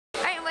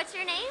what's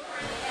your name?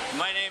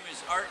 My name is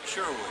Art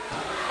Sherwood.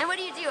 And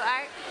what do you do,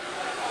 Art?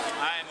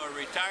 I'm a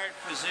retired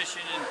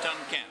physician in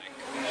Tunkhannock.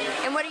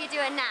 And what are you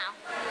doing now?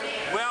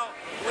 Well,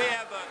 we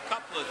have a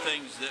couple of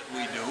things that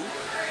we do,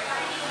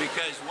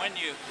 because when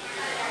you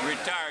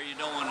retire, you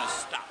don't want to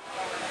stop.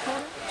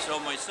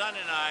 So my son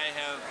and I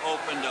have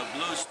opened a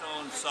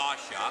bluestone saw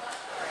shop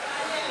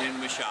in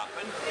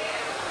Mashopin,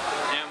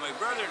 and my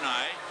brother and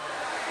I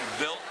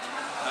built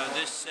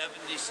this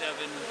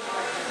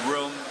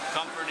 77-room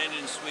Comfort Inn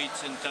and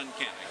Suites in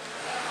Tunkhannock.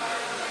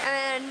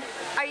 And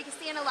are you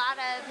seeing a lot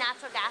of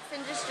natural gas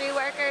industry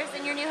workers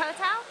in your new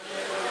hotel?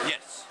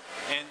 Yes,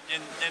 and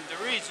the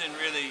reason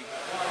really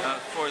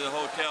for the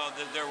hotel,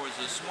 that there was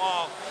a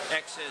small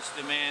excess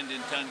demand in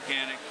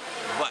Tunkhannock,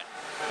 but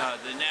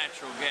the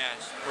natural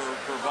gas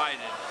provided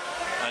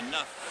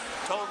enough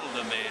total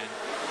demand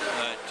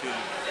to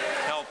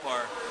help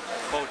our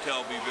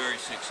hotel be very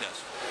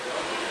successful.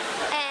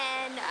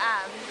 And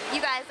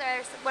you guys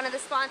are one of the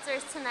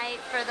sponsors tonight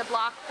for the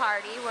block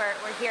party. We're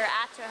here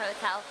at your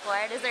hotel for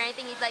it. Is there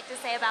anything you'd like to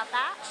say about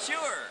that?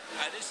 Sure.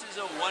 This is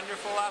a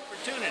wonderful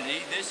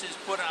opportunity. This is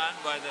put on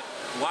by the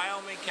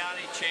Wyoming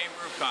County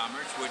Chamber of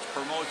Commerce, which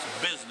promotes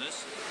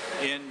business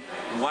in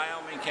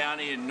Wyoming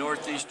County in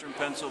northeastern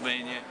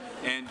Pennsylvania,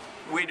 and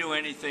we do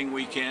anything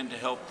we can to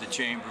help the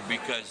chamber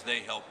because they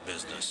help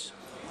business.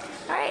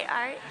 All right,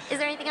 Art. Is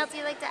there anything else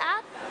you'd like to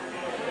add?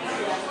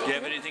 Do you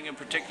have anything in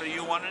particular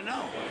you want to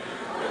know?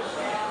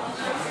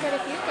 That's good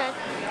if you're good.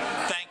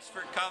 Thanks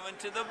for coming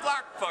to the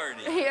block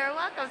party. You're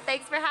welcome.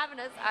 Thanks for having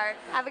us, Art.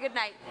 Have a good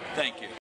night. Thank you.